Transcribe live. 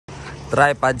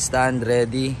Tripod stand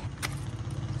ready.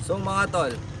 So mga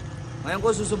tol, ngayon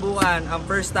ko susubukan ang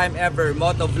first time ever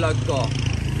motovlog ko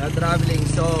na traveling.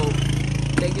 So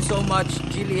thank you so much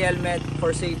Gili Helmet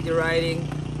for safety riding.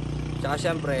 Tsaka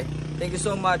syempre thank you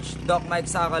so much Doc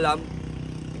Mike Sakalam,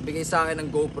 nagbigay sa akin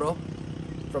ng GoPro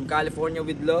from California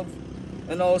with love.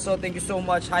 And also thank you so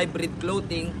much Hybrid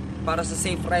Clothing para sa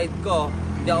safe ride ko.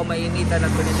 Hindi ako mainitan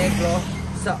at pinenegro.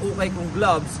 Sa ukay kong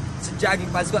gloves, sa jogging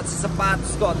pants ko at sa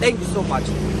sapatos ko. Thank you so much.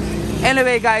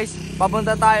 Anyway guys,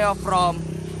 papunta tayo from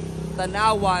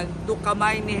Tanawan to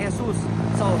Kamay ni Jesus.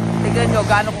 So tignan nyo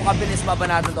gaano kung kabilis baba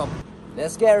natin to.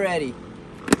 Let's get ready.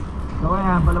 So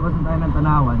ayan, palabasan tayo ng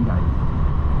Tanawan guys.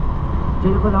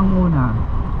 Chill ko lang muna.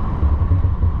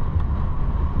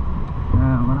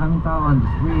 Maraming tao on the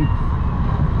street.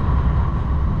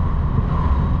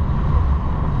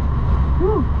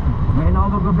 Woo! Ngayon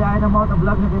ako magbabiyahe ng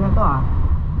motovlog na ganito ah.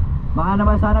 Baka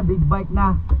naman sana big bike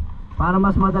na para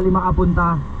mas madali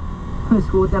makapunta.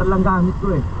 Scooter lang gamit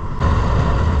ko eh.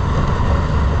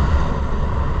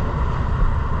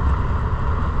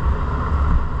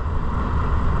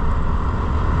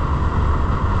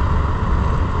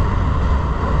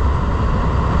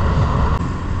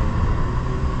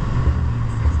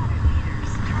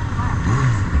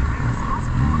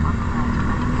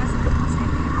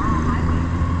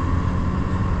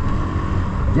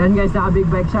 Yan guys, naka big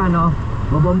bike siya no.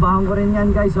 Babombahan ko rin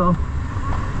yan guys oh.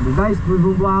 Guys,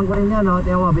 bubombahan ko rin yan no.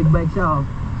 Tingnan mo, big bike siya oh.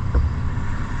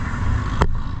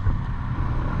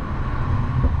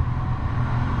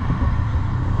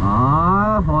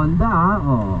 Honda ah.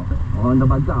 Oh, Honda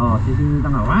bag ka oh.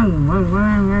 Sisingitan ka. Wang wang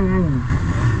wang wang wang.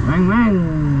 Wang wang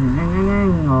wang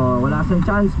wang. Oh, wala siyang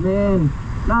chance men.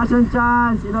 Wala siyang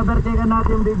chance. Inovertake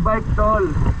natin yung big bike tol.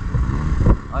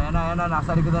 Ayan na,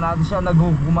 nasa likod na natin siya,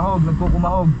 nagkukumahog na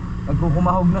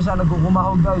siya,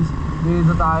 guys.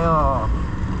 Dito tayo.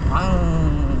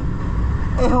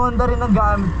 Honda rin ang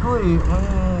gamit ko eh.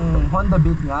 Honda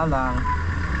Beat nga lang.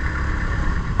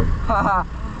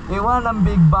 Iwan ang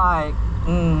big bike.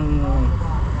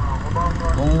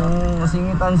 Kung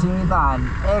singitan,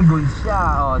 good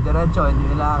siya. O, diretso, hindi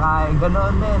nila kaya.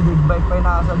 Ganon men, big bike pa yung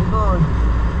nasa likod.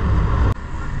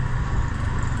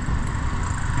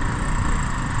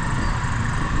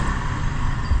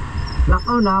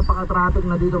 Lakaw, napaka-traffic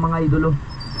na dito mga idolo.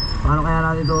 Paano kaya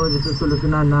natin ito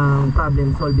susolusyonan ng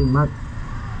problem solving math?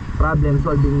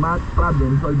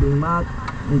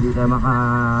 Hindi tayo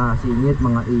makasingit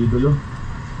mga idolo.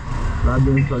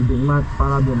 Problem solving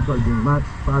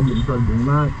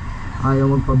math.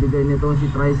 Ayaw magpabigay nito si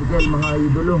tricycle mga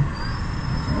idolo.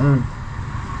 Ayan.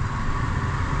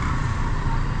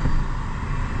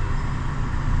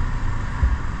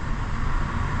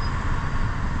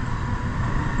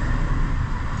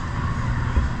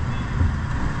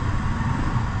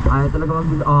 Ayaw talaga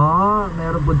magbili. Oh,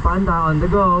 meron food panda on the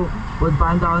go.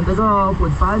 Unahan na yung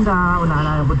food panda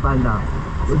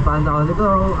on the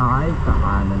go. Ay,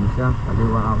 kakanan siya.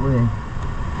 Kaliwa ako eh.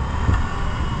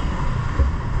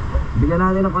 Bigyan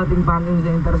natin ng konting banking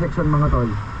sa intersection mga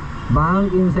tol.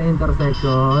 Banking sa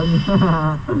intersection.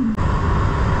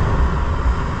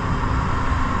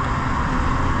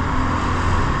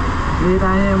 Kita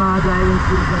niyo yung mga driving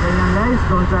skills na ganyan guys.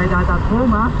 Don't try that at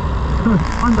home ha.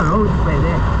 On the road pwede,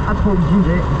 at home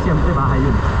hindi. Siyempre bahay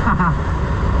yun.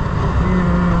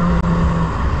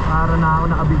 Para na ako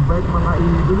naka big bike mga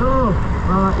idolo.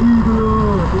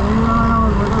 Tingnan nyo naman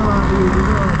ako mga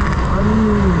idolo.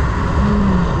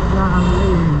 Na ang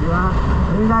lane, di ba?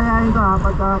 Ang gayahin to ha,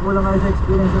 pagka kulang kayo sa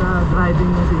experience na driving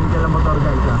ng single motor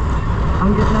guys ha.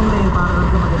 Ang git ng lane para lang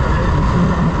sa maganda lane.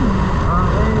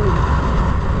 Okay.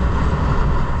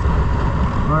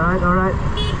 Alright.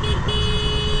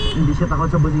 Hindi siya takot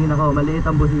sa busina ko. Maliit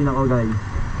ang busina ko guys.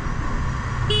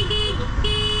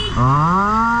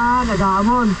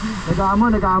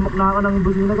 Nag-aamok na ako ng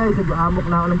busina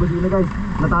guys.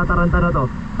 Natataranta na to.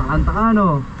 Takanta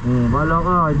no. Bala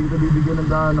ka, hindi ka bibigyan ng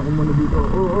daan. Ako muna dito.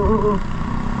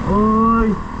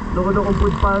 Oy, loko-loko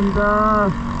food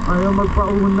panda. Ayaw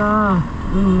magpauna.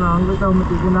 Hanggang tayo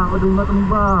matigil na ako dun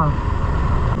matumba.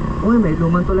 Uy, may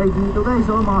lumang tulay dito guys.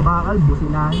 Oh, mga bakal,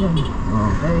 businahan yan.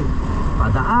 Okay.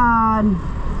 Padaan.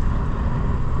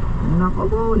 Nako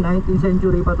po, 19th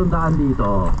century pa itong daan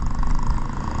dito.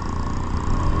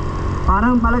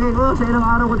 Parang palagay ko sa ilang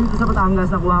araw ko dito sa Batangas,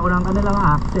 nakuha ko ng kanilang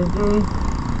accent eh.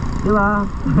 Diba?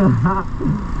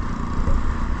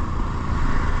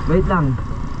 Wait lang.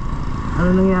 Ano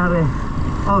nangyari?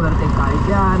 Overtake tayo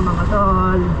dyan mga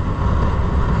tol.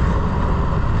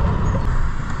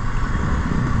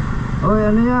 Oy,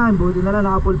 ano yan? Buti na lang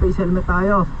naka full face helmet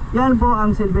tayo. Yan po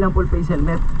ang silbi ng full face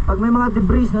helmet. pag may mga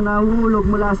debris na nahuhulog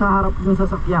mula sa harap ng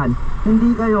sasakyan,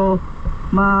 hindi kayo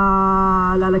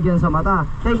malalagyan sa mata.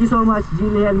 Thank you so much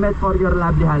Gili Helmet for your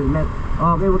lovely helmet.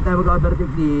 Okay, huwag tayo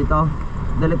mag-overtake dito.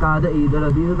 Delikado, idolo.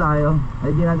 Dito tayo.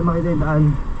 Ay, di natin makita yung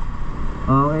daan.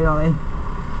 Okay, okay.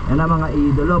 Yan na mga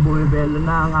idolo. Bumibelo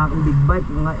na ang aking big bike.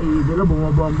 Mga idolo,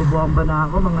 bumabomba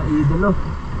na ako mga idolo.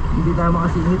 Hindi tayo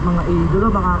makasingit mga idolo.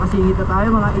 Makakasingit na tayo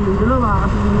mga idolo.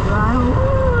 Makakasingit na tayo.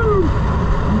 Woo!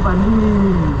 Ang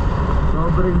panin.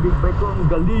 Sobrang big bike ko. Ang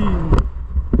galing.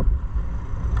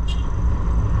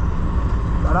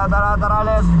 Tara, tara, tara.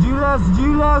 Let's G, let's G,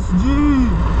 let's G.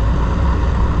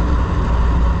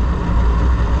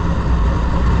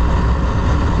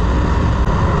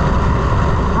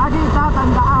 Lagi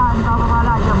tatandaan,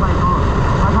 bababa yung bike ko.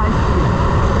 Mag high speed.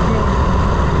 Kasi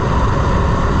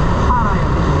para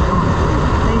yun.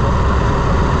 Safe.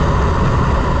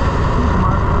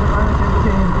 Parang 100%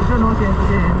 siya, no? 100%.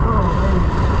 Okay.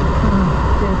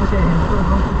 100%,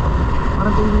 no?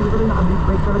 Parang tingin ko rin, naka-big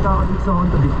bike talaga ako dito sa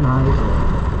Honda Beat na ito.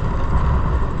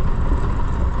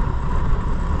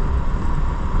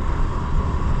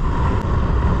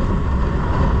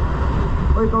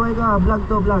 Oy, kaway ka, vlog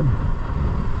to, vlog.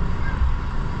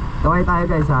 Kaway tayo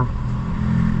guys ha.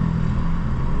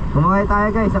 Kumaway tayo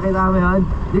guys, nakita mo yun?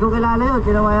 Hindi ko kilala yun,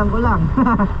 kinawayan ko lang.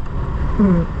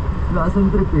 Lakas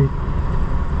ng trip eh.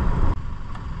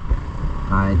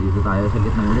 Ay, dito tayo sa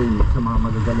gitnang lane. Sa mga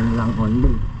magagaling lang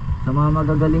only. Sa mga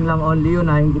magagaling lang only yun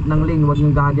ha, yung gitnang lane, huwag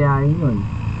yung gagayahin yun.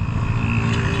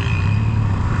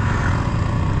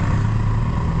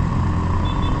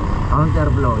 Counter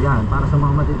blow, yan, para sa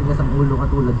mga matitigas ang ulo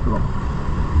katulad ko.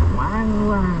 Wang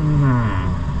wang na.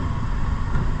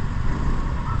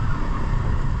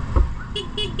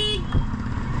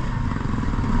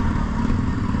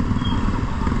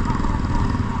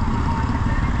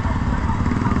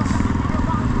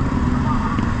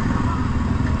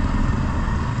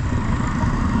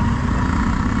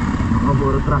 Mga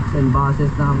puro trucks and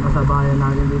buses na ang kasabayan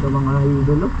natin dito mga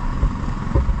idolo.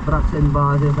 Trucks and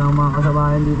buses ang mga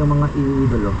kasabayan dito mga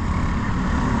idolo.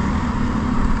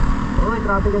 Uy,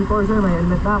 traffic enforcer, may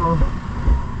helmet na ako.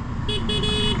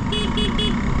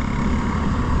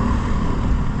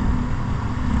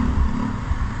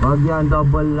 Wag yan,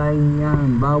 double line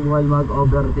yan. Bawal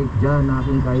mag-overtake dyan,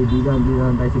 aking kaibigan. Dito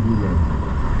lang tayo sa gilid.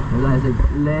 Wala sa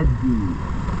lady.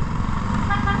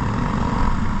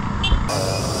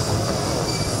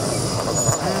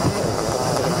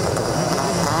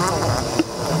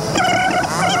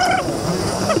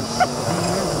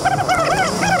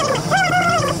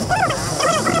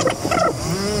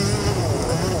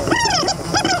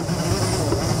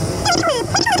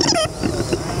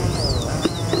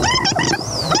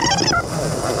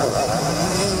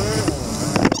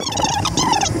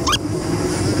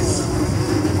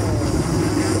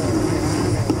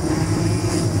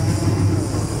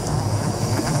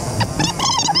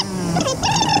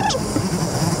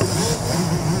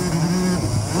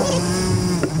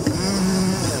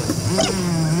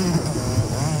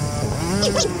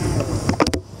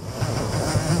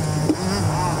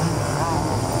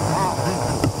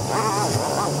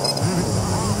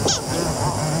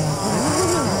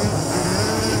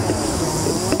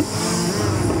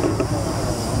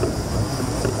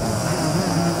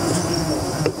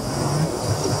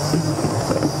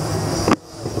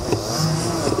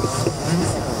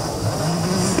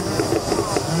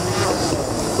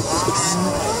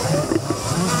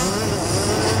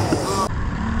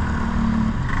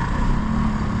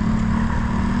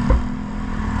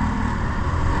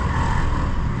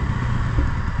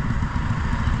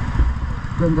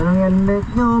 Ganda ng helmet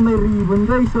nyo, may ribbon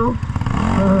guys oh.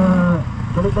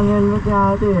 Kulit ang helmet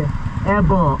niya ate.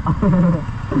 Ebo.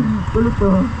 Kulit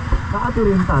to.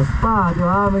 Nakatirintas pa, di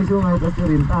ba? May sungay tas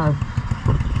tirintas.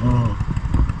 Oh.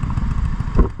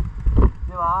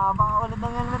 Di ba? Baka kulit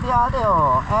ng helmet niya ate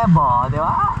oh. Ebo, di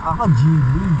ba? Ako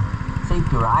GB.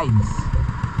 Safety rides.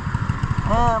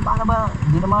 Paano ba?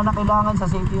 Di naman na kailangan sa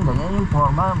safety yung ganyan yung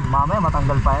forma. Mamaya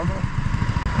matanggal pa yan eh.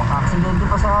 Maka-aksidente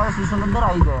pa sa susunod na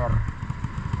rider.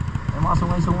 Yung mga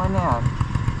sungay-sungay na yan.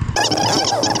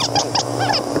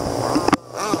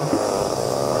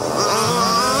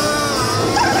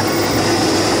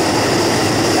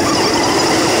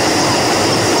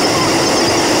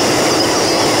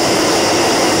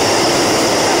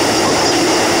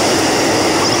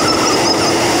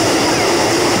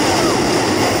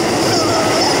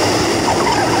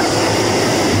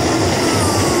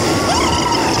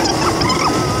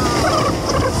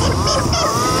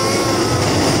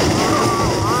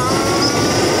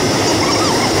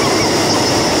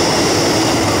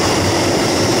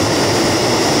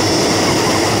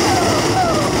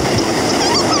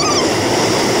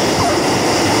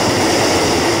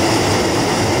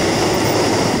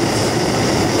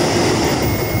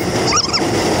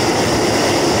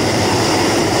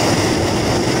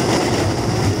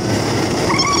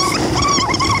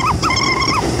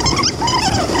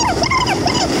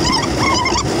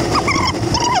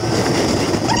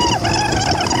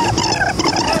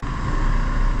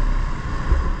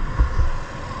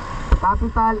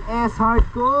 Capital S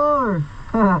Hardcore.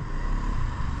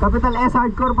 Capital S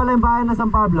Hardcore pala yung bahay ng San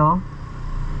Pablo.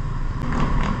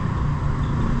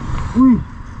 Uy,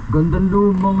 gandang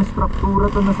lumang struktura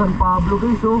to na San Pablo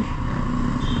guys, oh.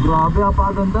 Grabe,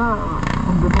 apaganda.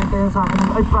 Ang ganda yan sa akin.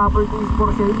 Ay, properties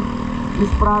for sale.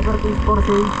 This properties for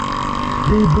sale.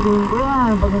 Bibilin ko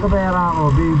yan. Pag nagkapera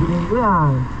ako, bibilin ko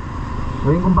yan.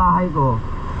 Gawin kong bahay ko.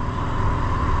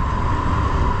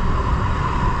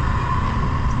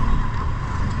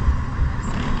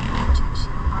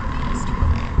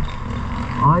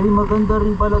 Ay, maganda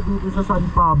rin pala dito sa San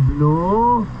Pablo.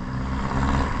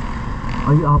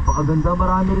 Ay, apakaganda.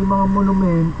 Marami rin mga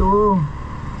monumento.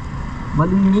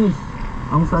 Malinis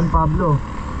ang San Pablo.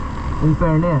 In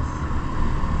fairness,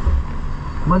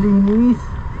 malinis.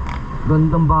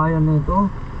 Gandang bayan na ito.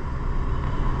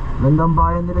 Gandang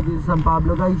bayan nila dito sa San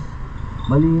Pablo guys.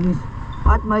 Malinis.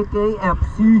 At may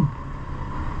KFC.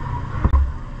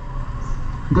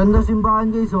 Ganda simbahan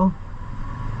guys, oh.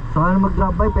 Saka na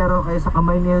mag-drop by, pero kaya sa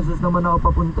kamay ni Jesus naman ako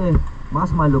papunta eh.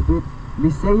 Mas malupit.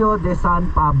 Liceo de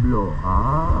San Pablo.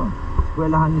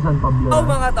 Eskwelahan ni San Pablo. Oh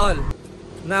mga tol,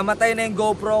 namatay na yung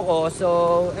GoPro ko. So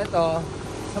eto,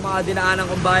 sa mga dinaanan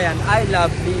kong bayan, I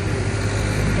love living.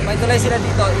 So may tulay sila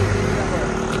dito.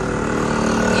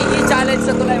 I-challenge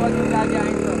sa tulay, wag yung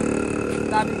gagayahin to.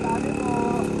 Tabi-tabi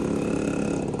mo.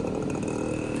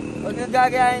 Wag yung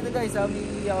gagayahin to guys. Sabi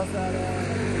ako sa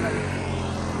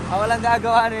walang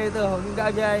gagawa na ito. Huwag yung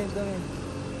gagayahin ito.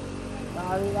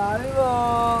 Tabi-tabi mo.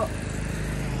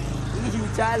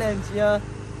 I-challenge nyo.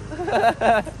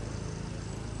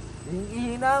 Yung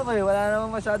ihina ko eh. Wala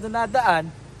naman masyado nadaan.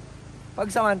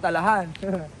 Pagsamantalahan.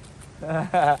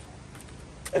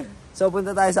 So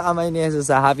punta tayo sa kamay ni Jesus.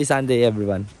 Happy Sunday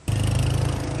everyone.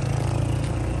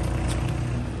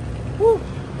 Woo!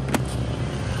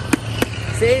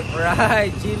 Safe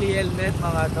ride. Chili helmet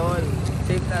mga tol.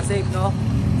 Safe na safe, no?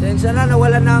 Sensya na,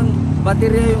 nawala ng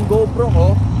baterya yung GoPro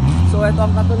ko. So ito ang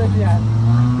katulad yan.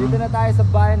 Dito na tayo sa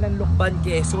bayan ng Lucban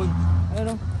Quezon.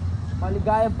 Ano?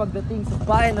 Maligayang pagdating sa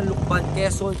bayan ng Lucban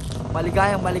Quezon.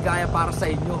 Maligayang maligaya para sa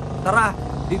inyo. Tara,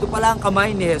 dito pala ang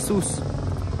kamay ni Jesus.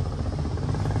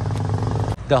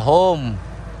 The home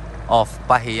of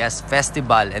Pahiyas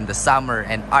Festival and the summer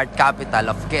and art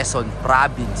capital of Quezon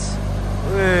Province.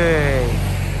 Uy!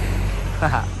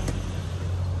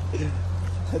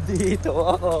 Andito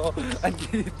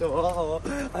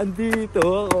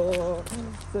ako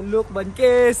sa Lucban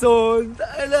Quezon.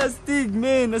 Astig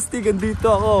men, astig,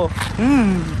 andito ako.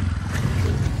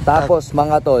 Tapos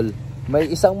mga tol,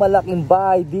 may isang malaking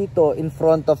bahay dito in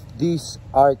front of this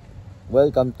art.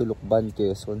 Welcome to Lucban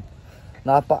Quezon.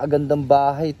 Napakagandang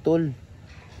bahay tol.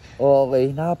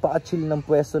 Okay, napaka-chill ng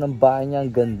pwesto ng bahay niya,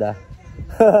 ang ganda.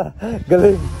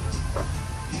 Galing.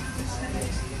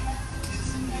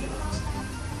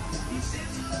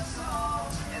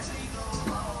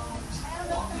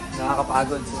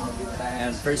 Nakakapagod. So,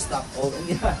 first stop over.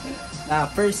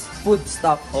 First food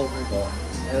stop over ko.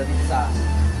 Dito sa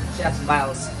Chef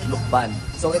Miles Lucban.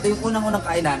 So ito yung unang-unang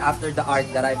kainan after the art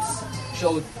that I've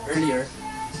showed earlier.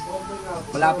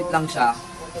 Malapit lang siya.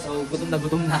 So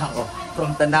gutom na ako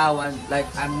from Tanawan. Like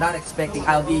I'm not expecting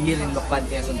I'll be here in Lucban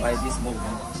Quezon by this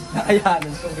moment.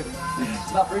 Nakayanan ko.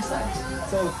 It's my first time.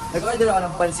 So nag-order ako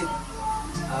ng pansit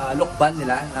Lucban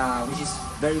nila, which is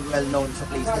very well known sa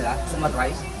place nila. So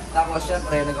matry. Tapos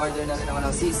syempre nag-order na rin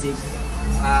ako ng sisig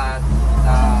at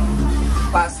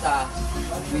pasta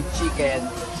with chicken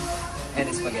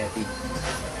and spaghetti.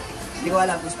 Hindi ko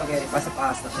alam kung spaghetti, basta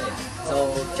pasta siya eh. So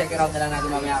check it out na lang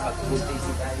natin mamaya kapag food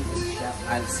tasting tayo dito sa Chef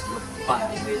Miles Lucban.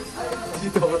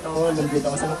 Dito ako tol, nandito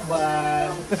ako sa Lucban.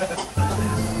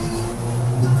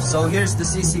 So here's the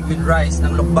sisig with rice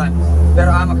ng Lucban.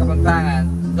 Pero Kapampangan,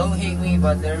 don't hate me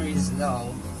but there is no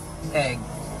egg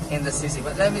in the sisig.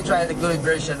 But let me try the good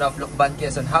version of Lucban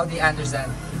Quezon. How do you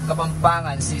understand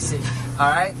Kapampangan sisig?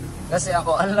 Alright? Kasi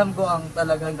ako, alam ko ang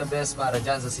talagang the best para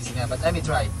dyan sa sisig na. But let me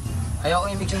try.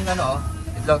 Ayoko i-mix yung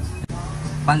itlog.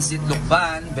 Pansit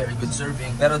Lucban, very good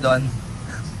serving. Pero doon,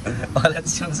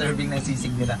 that's yung serving ng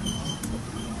sisig nila.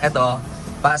 Ito,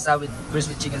 pasta with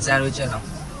crispy chicken sandwich,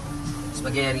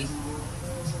 spaghetti.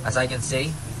 As I can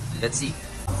say, let's see.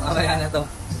 Mamaya na to.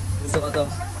 Gusto ko to.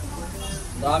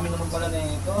 Dami naman pala na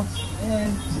ito.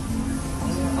 And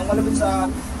ang malapit sa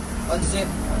pansit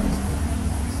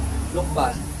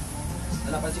Lucban,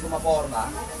 napansin ko maporma.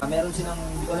 Meron silang,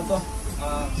 hindi ko alam to,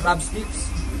 crab sticks.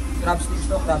 Crab sticks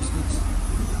to, crab sticks.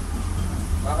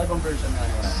 Baka ibang version na.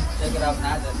 Check it out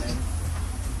natin.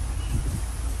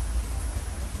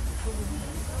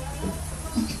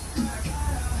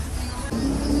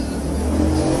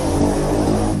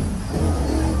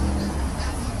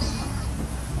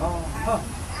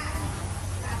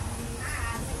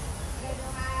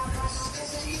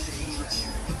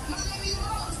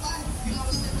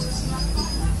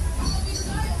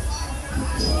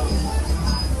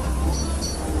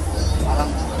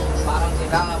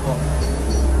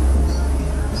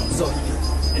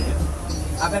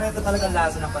 Ganito talaga ang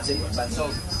lasa ng pansit Lucban. So,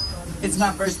 it's my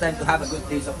first time to have a good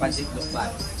taste of pansit Lucban.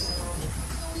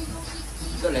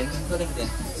 Galing din.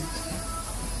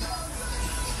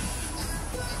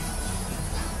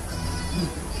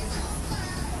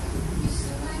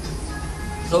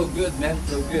 So good, man.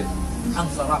 So good. Ang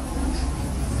sarap.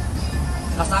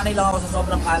 Nasanay lang ako sa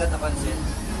sobrang kalat na pansit.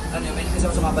 Ano yun, may kasi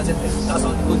ako sa mga pansit eh. Saka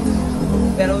sound good.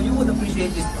 Pero you would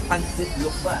appreciate this pansit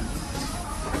Lucban.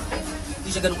 Hindi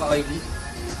siya ganun ka-oily.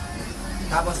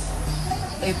 Tapos,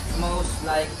 it most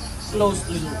like close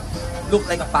to look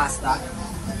like a pasta.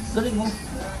 Galing mo.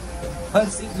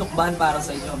 Pansit Lucban para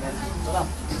sa inyo, man. Sarap.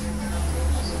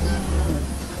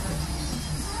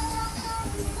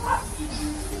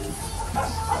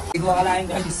 Hindi ko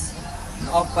akalain guys,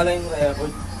 na-off pala yung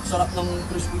record. Sarap ng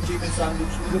crispy chicken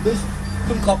sandwich. Guys,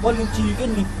 yung kapal yung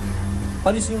chicken eh.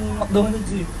 Panis yung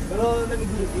McDonald's eh. Pero let me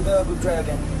give a good try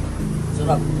again.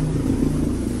 Sarap.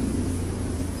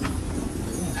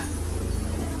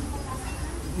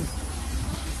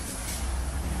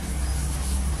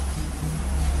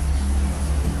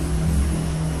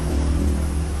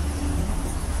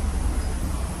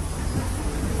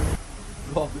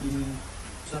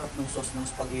 Sarap ng sauce ng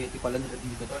spaghetti pala nila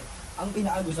dito. Ang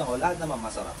pinakagusto ko, lahat naman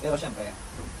masarap. Pero syempre,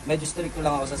 medyo strict ko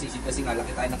lang ako sa sisig kasi nga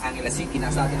laki tayo ng Angela Sisig.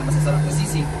 Nasa atin na masasarap na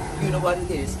sisig. You know what it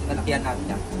is, kinalakihan natin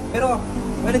yan. Pero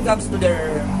when it comes to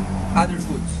their other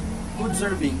foods, food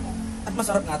serving, at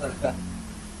masarap nga talaga.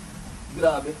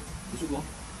 Grabe. Gusto ko.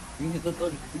 Tignan nyo to,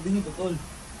 tol. Tignan nyo to, tol.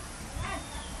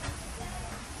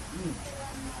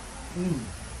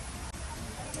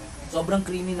 Sobrang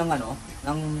creamy ng ano,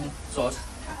 ng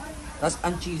sauce. Tapos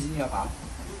ang cheesy niya pa.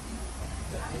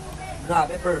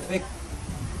 Grabe, perfect.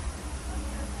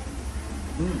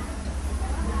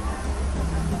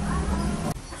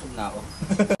 Sum na ako.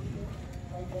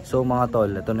 So mga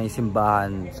tol, ito na yung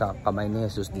simbahan sa kamay ni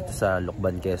Jesus dito sa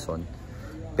Lucban Quezon.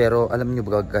 Pero alam niyo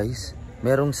ba guys,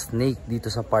 merong snake dito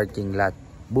sa parking lot.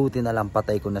 Buti na lang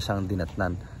patay ko na siyang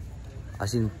dinatnan.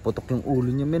 As in, putok yung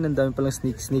ulo niya, men. Ang dami palang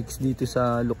snakes dito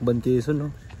sa Lucban Quezon,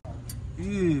 oh.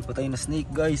 Patay na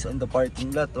snake guys on the parking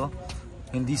lot, oh.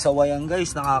 Hindi sawayan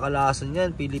guys, nakakalason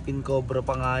yan. Philippine Cobra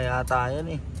pa nga yata yan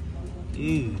eh.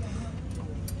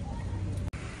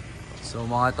 So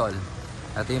mga tol,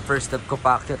 ito yung first step ko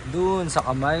paakyat dun sa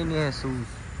kamay ni Jesus.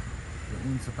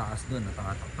 Doon sa taas dun,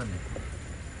 natatakpan eh.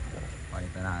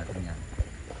 Pakita natin yan.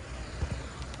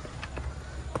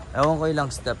 Ewan ko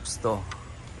ilang steps to.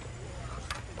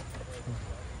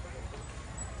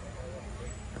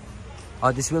 Oh,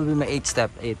 this will be my 8th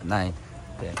step. 8, 9,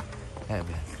 10, 11,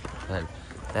 12,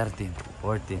 13,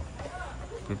 14,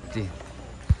 15,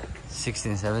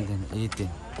 16, 17, 18,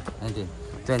 19,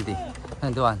 20,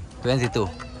 21, 22.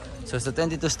 So sa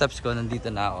 22 steps ko, nandito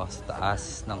na ako sa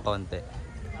taas ng konti.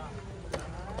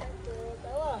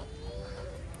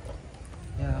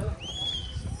 Yeah.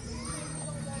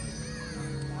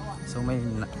 So may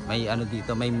ano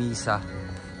dito, may misa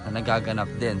na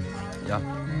nagaganap din. Yeah.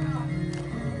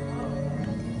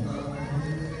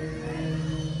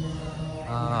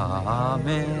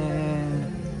 Amen.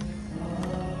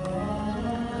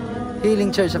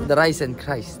 Healing Church of the Risen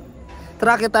Christ.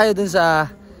 Trake tayo dun sa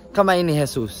kamay ni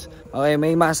Jesus. Okay,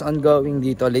 may mass ongoing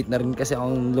dito. Late na rin kasi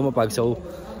akong lumapag. So,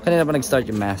 kanina pa nag-start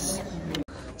yung mass.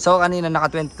 So, kanina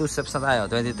naka 22 steps na tayo.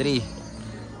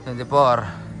 23, 24.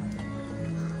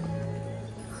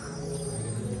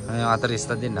 Ay, yung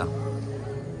katarista din, ah.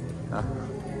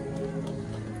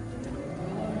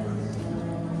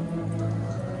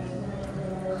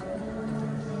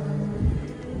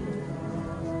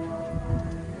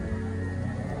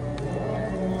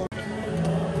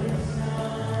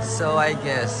 So I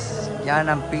guess, yan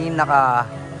ang pinaka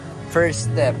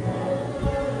first step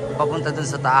papunta dun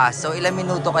sa taas. So ilang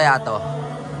minuto kaya to?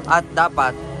 At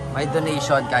dapat may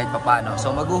donation kahit papano.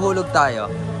 So maghuhulog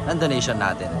tayo ng donation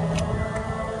natin.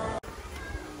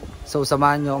 So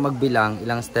samahan nyo ako magbilang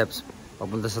ilang steps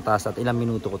papunta sa taas at ilang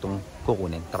minuto ko itong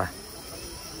kukunin. Tara!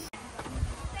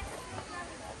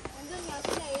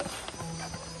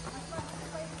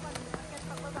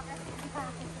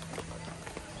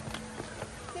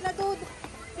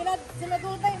 Sila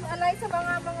doon tayo alay sa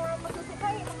mga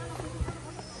masusukay.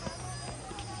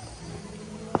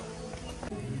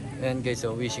 Ayan guys,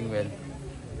 so wishing well.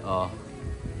 Oh.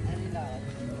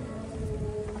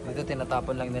 Dito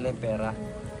tinatapon lang nila yung pera.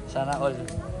 Sana all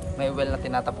may well na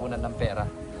tinatapunan ng pera.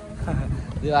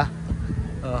 Di ba?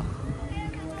 Oh.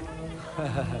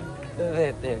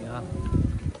 Ito, no?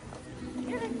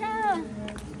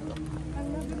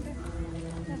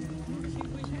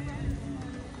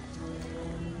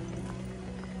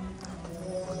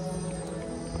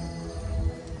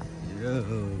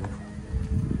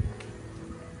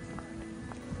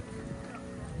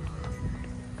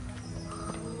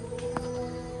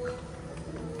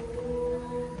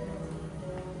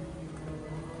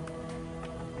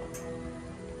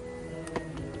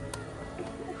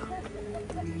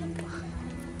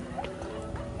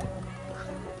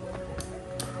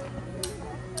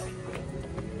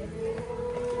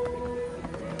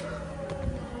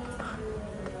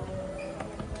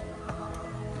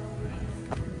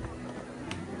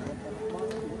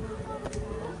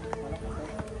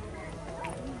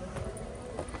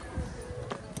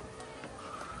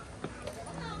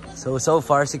 So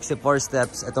far 64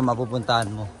 steps. Ito mapupuntahan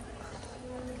mo.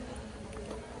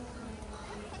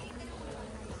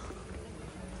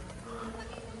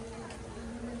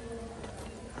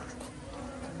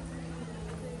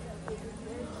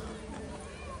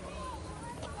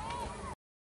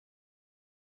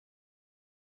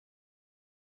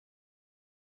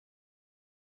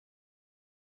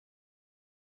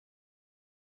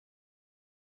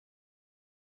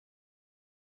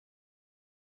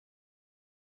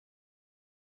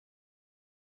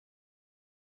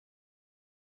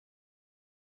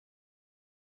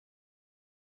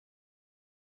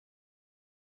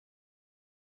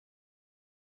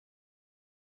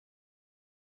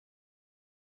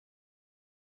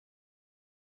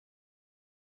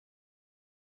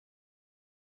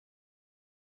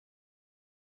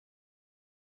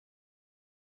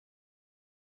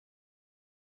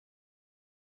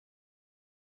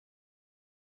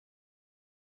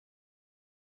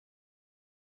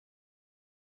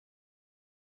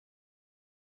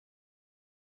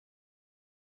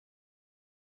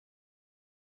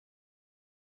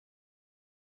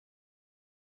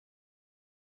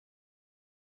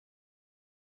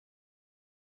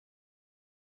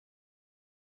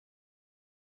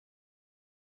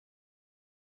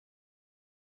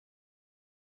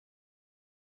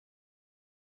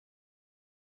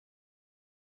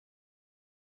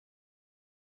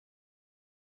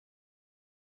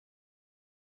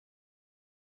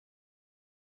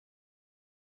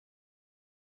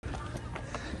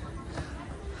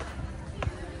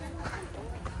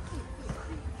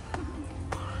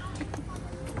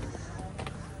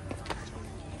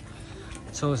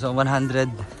 So 118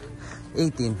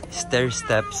 stair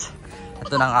steps.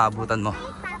 Ito na ang aabutan mo.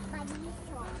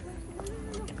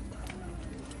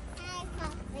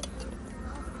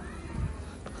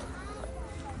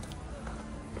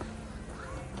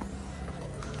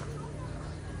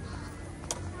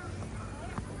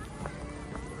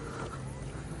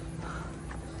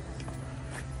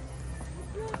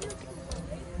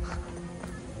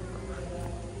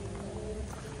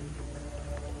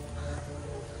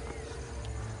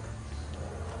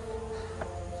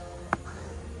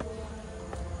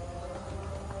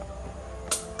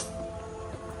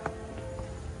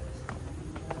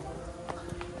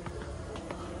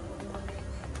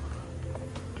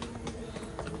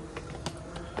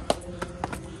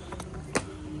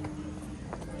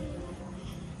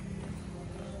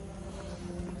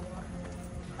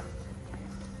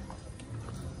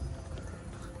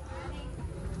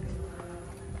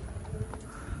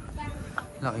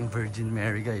 Laking Virgin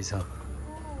Mary guys, oh.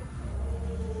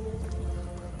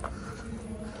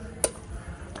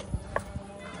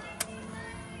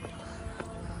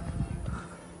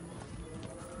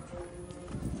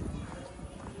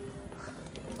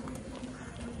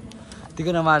 Hindi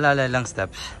ko na maalala lang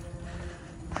steps.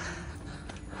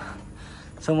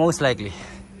 So most likely,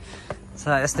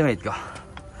 sa estimate ko,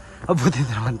 abutin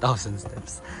na 1,000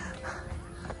 steps.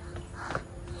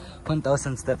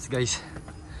 1,000 steps guys.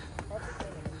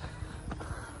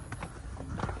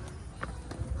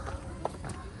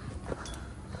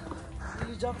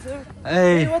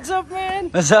 Hey, what's up, man?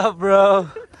 What's up, bro?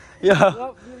 Yo.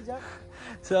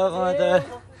 What's up, mga tol?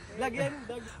 Vlog yan,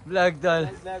 Vlog, tol.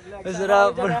 vlog. Masarap,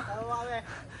 bro.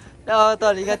 Yo,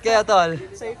 tol. Ingat kayo, tol.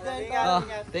 Safe na Oh,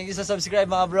 thank you sa subscribe,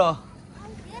 mga bro.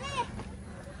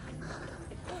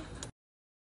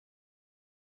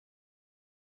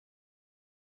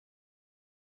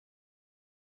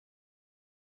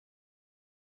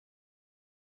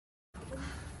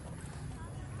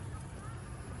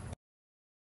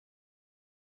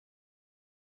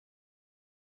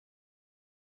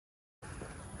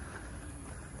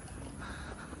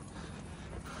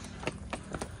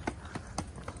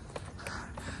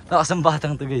 Lakas ang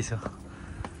batang to guys, oh.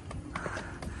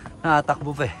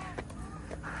 Nakatakbo pa eh.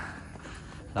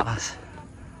 Lakas.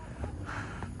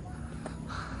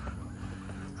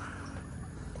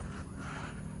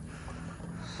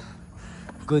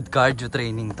 Good cardio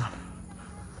training to.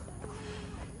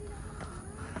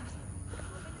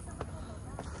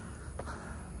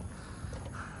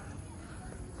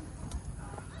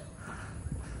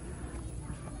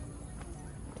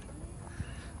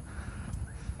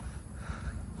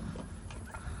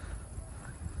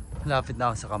 Lapit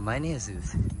na ako sa kamay ni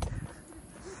hesus.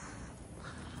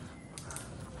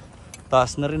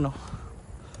 Taas na rin, oh.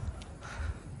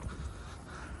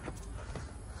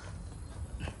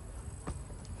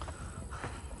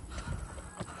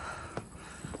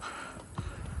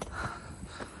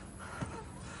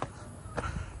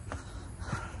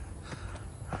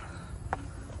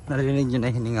 Narinig nyo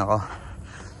na yung hininga ko.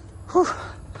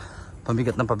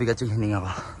 Pabigat ng pabigat yung hininga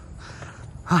ko.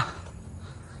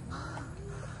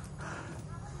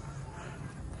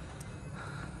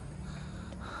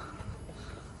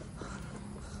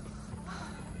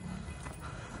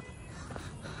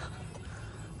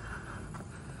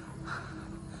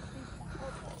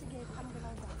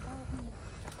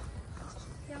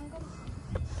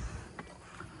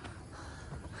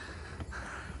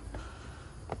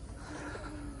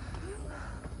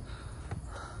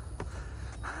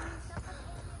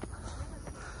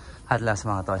 At last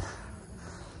mga tol,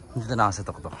 dito na ako sa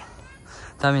tuktok.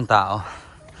 Daming tao.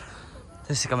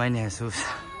 Ito si kamay ni Jesus.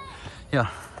 Yun.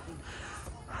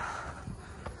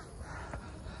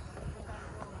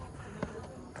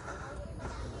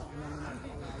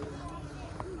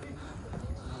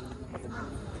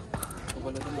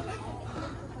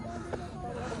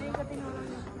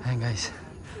 Ayan guys,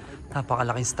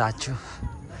 napakalaking statue.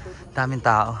 Daming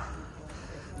tao.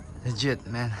 Legit,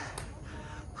 man.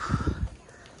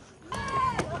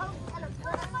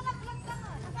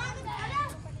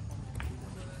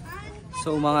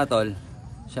 So mga tol,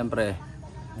 syempre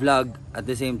vlog at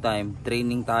the same time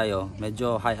training tayo.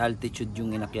 Medyo high altitude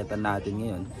yung inakyatan natin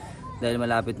ngayon dahil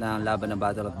malapit na ang laban ng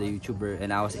Battle of the YouTuber, and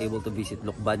I was able to visit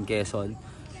Lucban Quezon.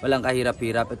 Walang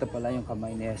kahirap-hirap. Ito pala yung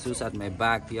kamay ni Jesus at my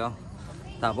back, yo.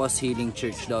 Tapos healing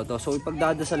church daw to. So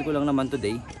ipagdadasal ko lang naman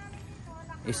today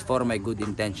is for my good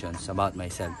intentions about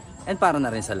myself and para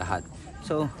na rin sa lahat.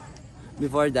 So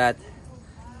before that,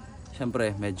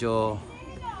 syempre medyo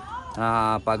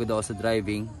pagod ako sa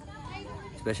driving,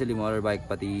 especially motorbike,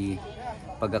 pati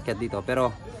pag-akyat dito.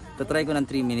 Pero tatry ko ng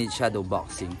 3 minutes shadow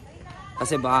boxing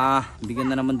kasi baka bigyan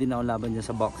na naman din ako laban dyan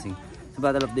sa boxing sa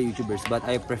Battle of the YouTubers, but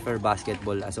I prefer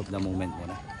basketball as of the moment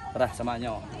muna. Tara, samahan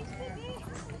niyo ako.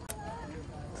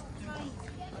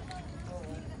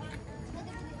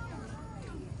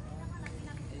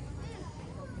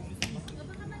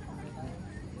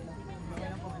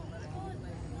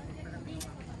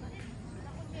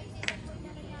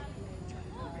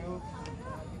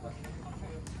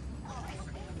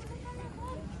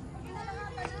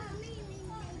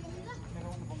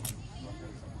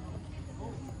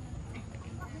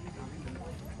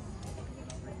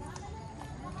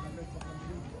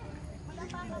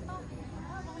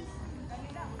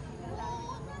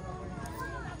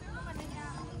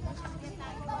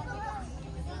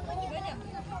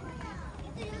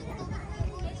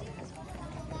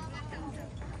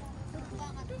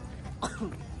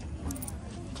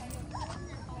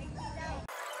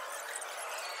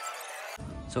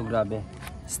 So grabe,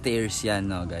 stairs yan,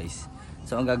 no guys.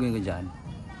 So ang gagawin ko dyan,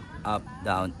 up,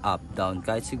 down.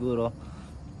 Kahit siguro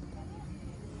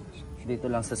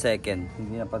dito lang sa second,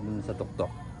 hindi na pa dun sa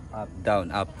tuktok. Up,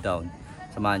 down.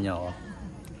 Samahan niyo ako.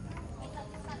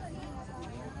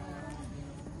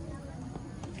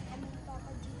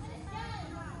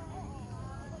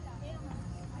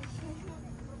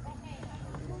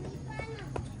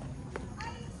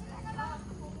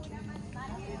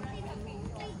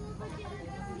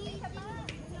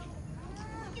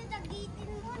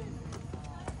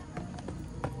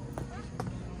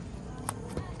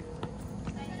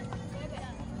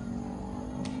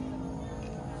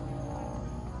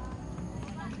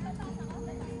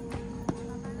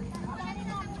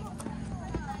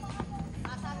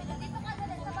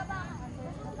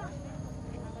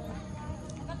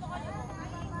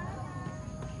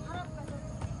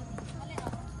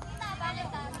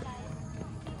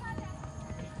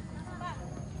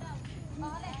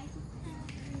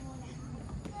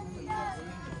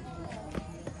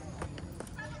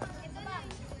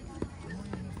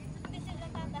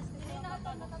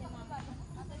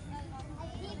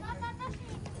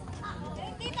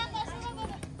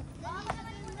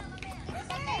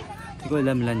 Hindi ko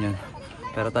alam lang yun,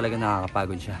 pero talaga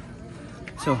nakakapagod siya.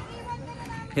 So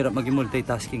hirap maging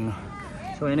multitasking, no?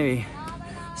 So anyway,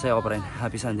 saya ko pa rin.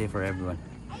 Happy Sunday for everyone.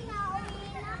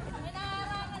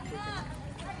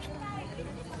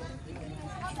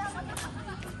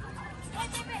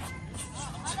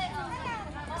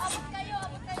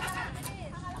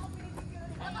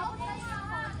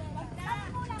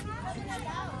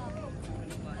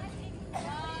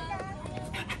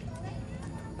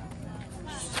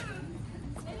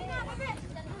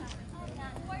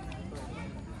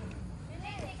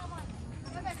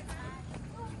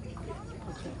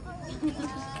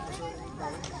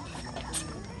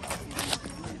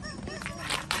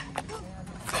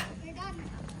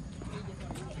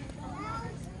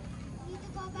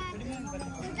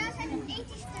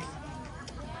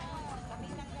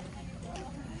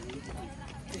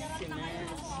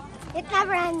 It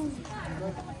never ends.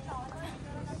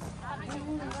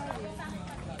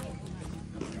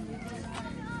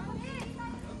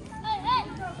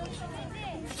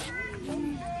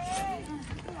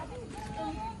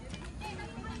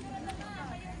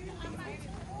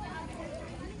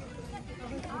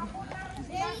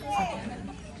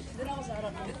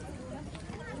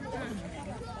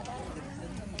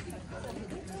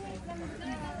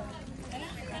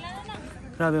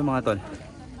 Grabe mga tol.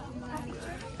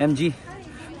 MG,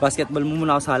 basketball mo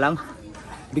muna ako salang.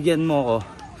 Bigyan mo ako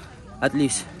at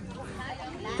least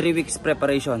 3 weeks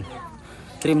preparation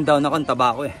trim down ako, ang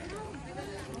taba ko eh.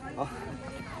 Oh.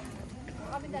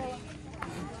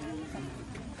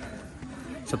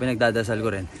 So pinagdadasal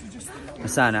ko rin na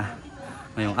sana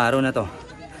ngayong araw na to,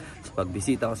 sa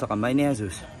pagbisita ko sa kamay ni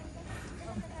Jesus,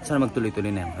 sana magtuloy-tuloy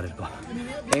na yung karir ko.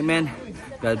 Amen.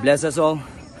 God bless us all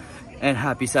and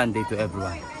happy Sunday to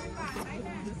everyone.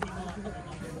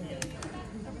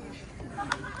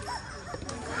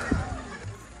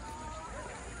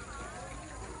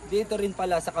 Dito rin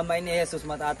pala sa kamay ni Jesus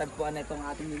matatagpuan na itong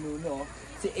ating ninuno,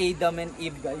 si Adam and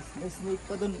Eve, guys. May snake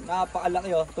pa dun,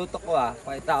 napakalaki oh. Tutok ko ah,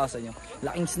 pakita ko sa inyo.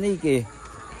 Laking snake eh.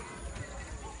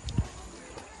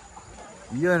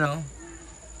 Yun oh,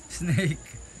 snake.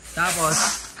 Tapos,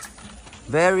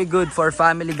 very good for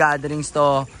family gatherings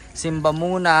to. Simba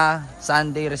muna,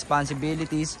 Sunday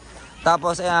responsibilities.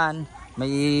 Tapos ayan,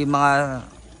 may mga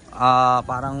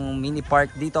parang mini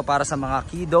park dito para sa mga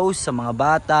kiddos, sa mga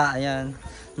bata. Ayan,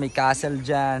 may castle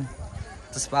dyan.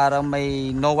 Tapos parang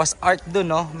may Noah's Ark dun,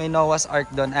 no? May Noah's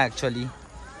Ark dun actually.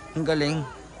 Ang galing.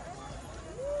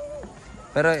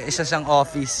 Pero isa siyang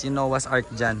office, yung Noah's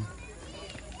Ark dyan.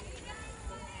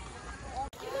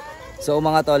 So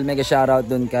mga tol, mega shoutout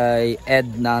dun kay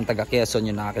Ed ng taga Quezon,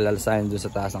 yung nakakilala sa akin dun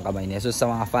sa taas ng kamay niya. So sa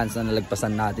mga fans na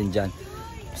nalagpasan natin dyan,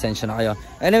 pasensya na kayo.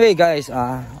 Anyway guys,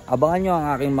 abangan nyo ang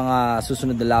aking mga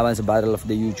susunod na laban sa Battle of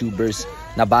the YouTubers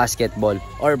na basketball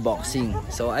or boxing.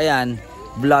 So ayan,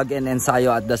 vlog and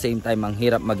ensayo at the same time. Ang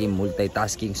hirap maging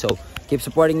multitasking. So keep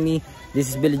supporting me. This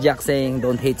is Billy Jack saying,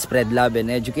 don't hate, spread love and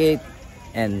educate.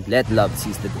 And let love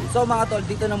seize the day. So mga tol,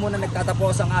 dito na muna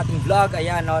nagtatapos ang ating vlog.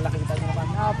 Ayan o, nakita nyo naman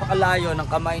napakalayo ng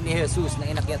kamay ni Jesus na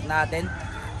inakyat natin.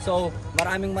 So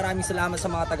maraming salamat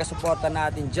sa mga taga-suporta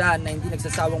natin dyan na hindi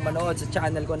nagsasawang manood sa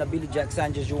channel ko na Billy Jack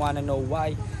Sanchez. You wanna know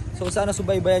why? So sana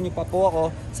subaybayan nyo pa po ako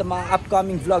sa mga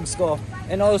upcoming vlogs ko.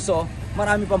 And also,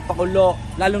 marami pang pakulo,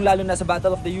 lalong-lalo na sa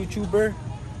Battle of the YouTuber.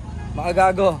 Mga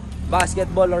gago,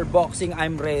 basketball or boxing,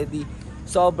 I'm ready.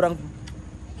 Sobrang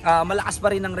malakas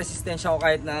pa rin ang resistensya ko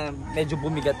kahit na medyo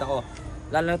bumigat ako.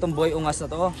 Lalo na itong Boy Ungas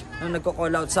na to. Nung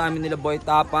nagko-call out sa amin nila Boy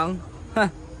Tapang.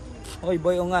 Hoy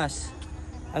Boy Ungas,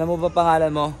 alam mo ba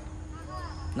pangalan mo?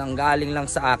 Nanggaling lang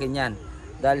sa akin yan.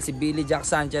 Dahil si Billy Jack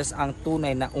Sanchez ang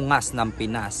tunay na ungas ng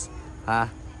Pinas. Ha?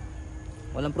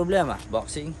 Walang problema.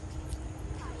 Boxing,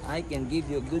 I can give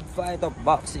you a good fight of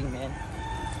boxing, man.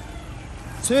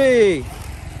 See!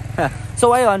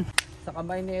 So ayun, sa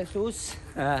kamay ni Jesus,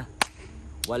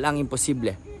 walang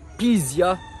imposible. Peace,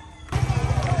 ya.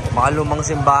 Malumang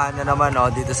simbahan na naman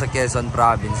dito sa Quezon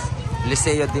Province.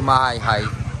 Liceo de Mahayhay.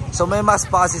 So may mass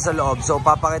pa kasi sa loob. So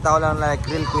papakita ko lang like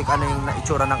real quick ano yung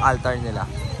itsura ng altar nila.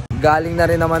 Galing na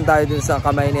rin naman tayo dun sa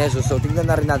kamay ni Jesus. So tingnan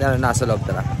na rin natin ano nasa loob.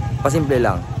 Tara. Pasimple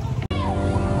lang.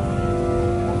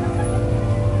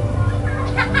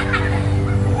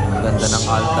 Ganda ng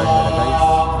altar nila, guys.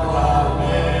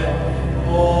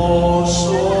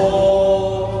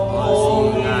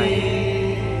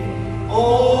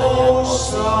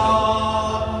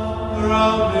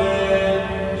 Amen.